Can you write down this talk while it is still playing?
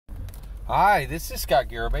Hi, this is Scott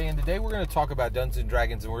Garibay, and today we're going to talk about Dungeons &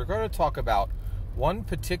 Dragons, and we're going to talk about one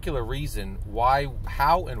particular reason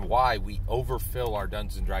how and why we overfill our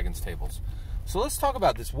Dungeons & Dragons tables. So let's talk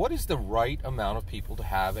about this. What is the right amount of people to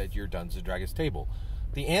have at your Dungeons & Dragons table?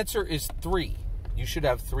 The answer is 3. You should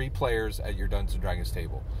have 3 players at your Dungeons & Dragons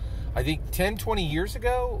table. I think 10, 20 years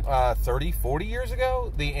ago, 30, 40 years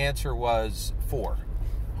ago, the answer was 4.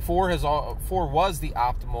 4 was the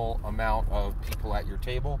optimal amount of people at your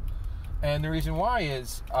table. And the reason why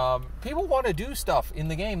is people want to do stuff in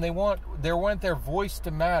the game. They want their voice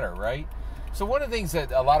to matter, right? So one of the things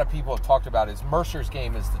that a lot of people have talked about is Mercer's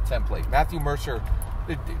game is the template. Matthew Mercer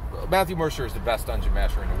is the best dungeon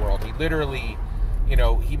master in the world. He literally,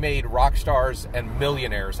 he made rock stars and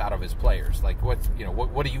millionaires out of his players. Like, what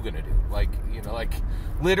are you gonna do? Like,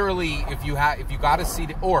 literally, if you got a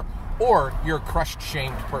seat, or you're a crushed,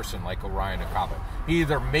 shamed person like Orion Akaba. He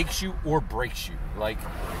either makes you or breaks you. Like,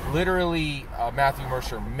 literally, Matthew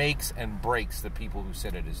Mercer makes and breaks the people who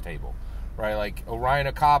sit at his table, right? Like, Orion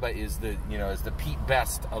Akaba is the Pete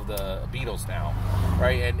Best of the Beatles now,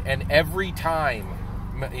 right? And every time,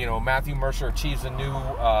 Matthew Mercer achieves a new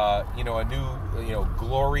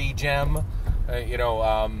glory gem,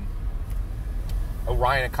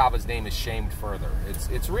 Orion Akaba's name is shamed further.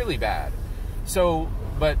 It's really bad. So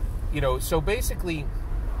basically,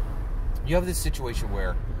 you have this situation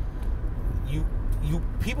where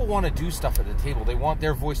people want to do stuff at the table. They want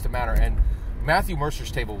their voice to matter, and Matthew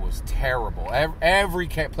Mercer's table was terrible. Every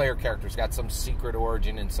player character's got some secret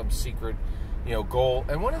origin and some secret, goal.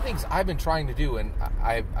 And one of the things I've been trying to do, and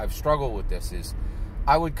I've struggled with this, is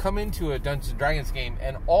I would come into a Dungeons & Dragons game,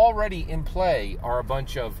 and already in play are a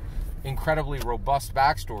bunch of incredibly robust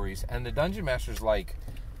backstories, and the Dungeon Master's like,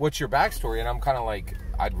 what's your backstory? And I'm kind of like,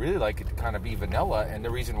 I'd really like it to kind of be vanilla, and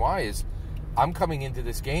the reason why is I'm coming into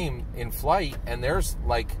this game in flight, and there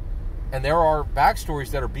are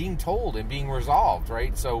backstories that are being told and being resolved,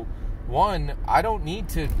 right? So, one, I don't need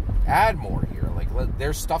to add more here. Like,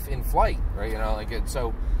 there's stuff in flight, right?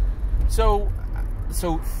 So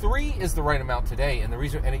 3 is the right amount today, and the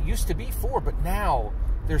reason, and it used to be 4, but now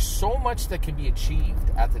there's so much that can be achieved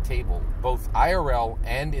at the table, both IRL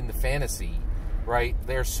and in the fantasy, right?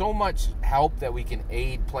 There's so much help that we can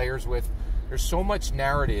aid players with. There's so much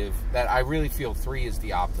narrative that I really feel 3 is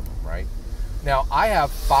the optimum, right? Now, I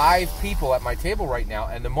have 5 people at my table right now,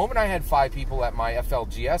 and the moment I had 5 people at my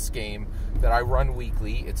FLGS game that I run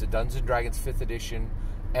weekly, it's a Dungeons & Dragons 5th edition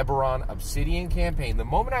Eberron Obsidian campaign. The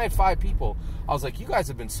moment I had 5 people, I was like, you guys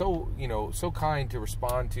have been so kind to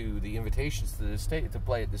respond to the invitations to this to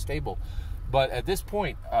play at this table. But at this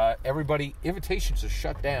point, invitations are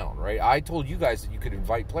shut down, right? I told you guys that you could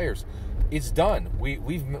invite players. It's done.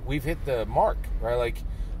 We've hit the mark, right? Like,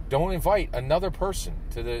 don't invite another person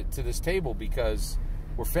to this table because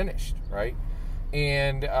we're finished, right?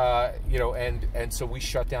 And and so we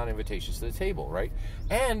shut down invitations to the table, right?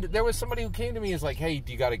 And there was somebody who came to me and was like, "Hey,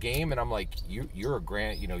 do you got a game?" And I'm like, "You're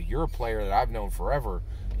a player that I've known forever.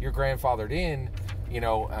 You're grandfathered in."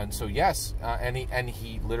 And so yes, and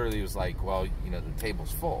he literally was like, well, the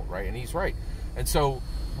table's full, right? And he's right. And so,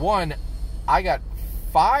 I got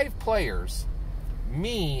 5 players,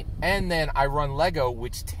 me, and then I run Lego,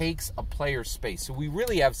 which takes a player's space. So we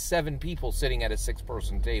really have 7 people sitting at a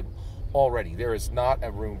 6-person table already. There is not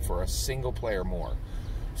a room for a single player more.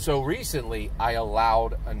 So recently, I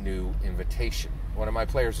allowed a new invitation. One of my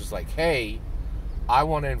players was like, hey, I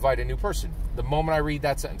want to invite a new person. The moment I read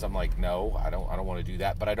that sentence, I'm like, no, I don't want to do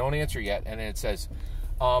that. But I don't answer yet. And then it says,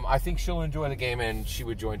 I think she'll enjoy the game and she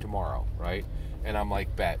would join tomorrow, right? And I'm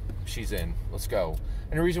like, bet, she's in. Let's go.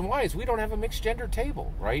 And the reason why is we don't have a mixed gender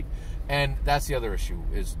table, right? And that's the other issue,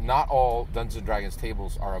 is not all Dungeons & Dragons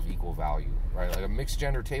tables are of equal value, right? Like, a mixed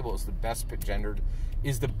gender table is the best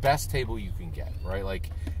table you can get, right? Like,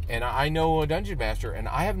 and I know a Dungeon Master, and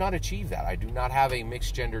I have not achieved that. I do not have a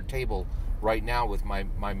mixed gender table right now with my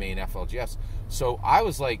main FLGS. So I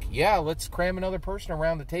was like, yeah, let's cram another person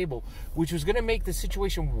around the table, which was going to make the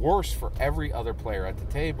situation worse for every other player at the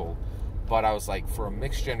table. But I was like, for a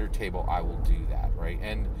mixed gender table, I will do that, right?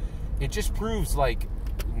 And it just proves, like,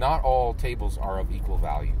 not all tables are of equal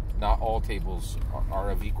value. Not all tables are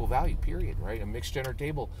of equal value, period, right? A mixed gender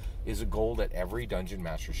table is a goal that every Dungeon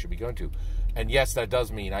Master should be going to. And yes, that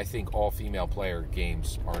does mean I think all female player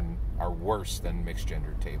games are worse than mixed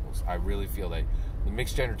gender tables. I really feel that the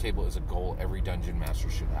mixed gender table is a goal every Dungeon Master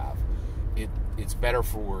should have. It's better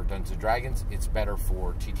for Dungeons & Dragons. It's better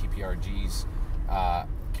for TTRPG's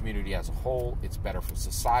community as a whole. It's better for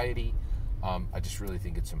society. I just really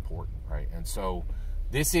think it's important, right? And so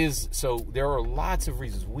there are lots of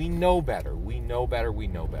reasons. We know better.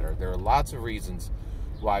 There are lots of reasons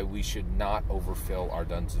why we should not overfill our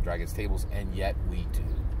Dungeons & Dragons tables, and yet we do,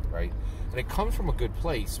 right? And it comes from a good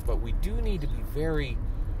place, but we do need to be very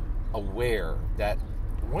aware that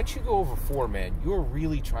once you go over 4, man, you're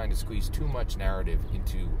really trying to squeeze too much narrative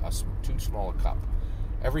into too small a cup.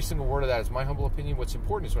 Every single word of that is my humble opinion. What's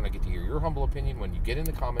important is when I get to hear your humble opinion when you get in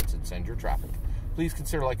the comments and send your traffic. Please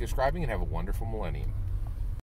consider subscribing, and have a wonderful millennium.